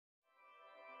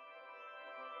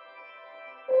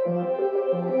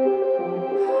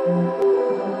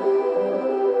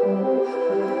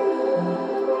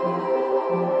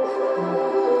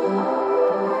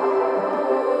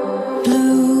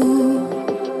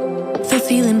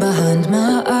feeling behind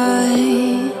my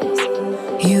eyes.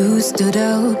 You stood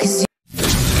out 'cause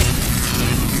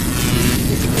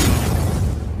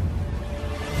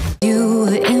you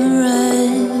were in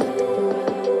red.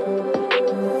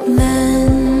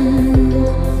 Then,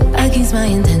 against my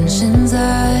intentions,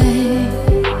 I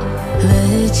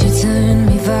let you turn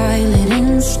me violet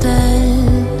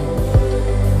instead.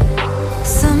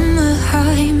 Summer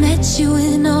high, met you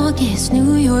in August.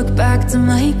 New York, back to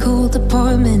my cold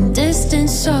apartment.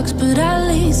 Distance sucks, but at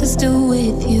least I'm still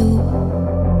with you.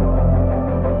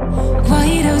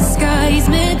 Whiteout skies,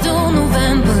 middle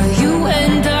November. You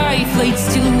and I, flights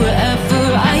to wherever.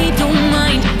 I don't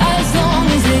mind, as long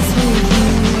as it's with you.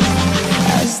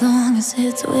 As long as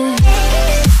it's with you.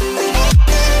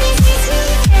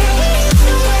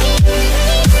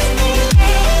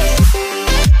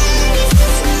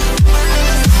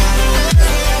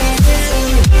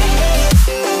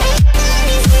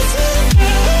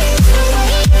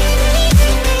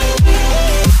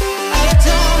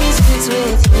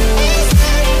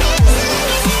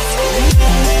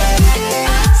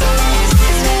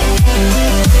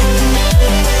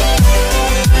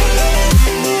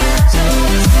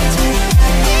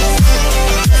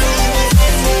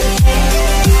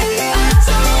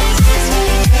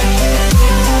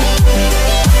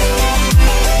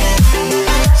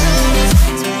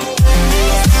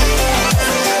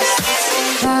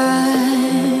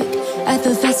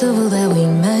 That we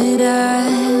met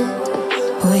at,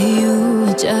 where you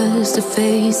were just a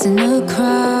face in a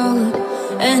crowd.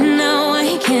 And now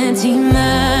I can't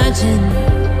imagine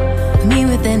me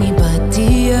with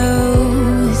anybody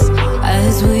else.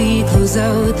 As we close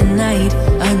out the night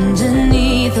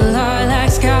underneath the lilac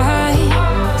sky.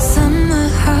 Summer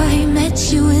high, met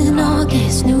you in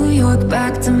August. New York,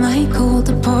 back to my cold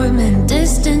apartment.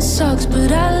 Distance sucks, but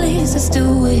at least I'm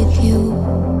still with you.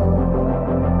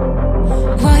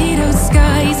 Whiteout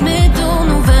skies, middle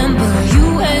November. You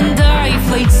and I,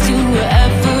 flights to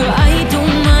wherever. I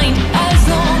don't mind, as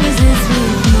long as it's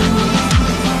with you.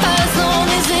 As long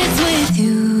as it's with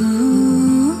you.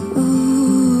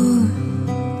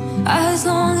 As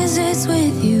long as it's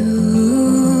with you.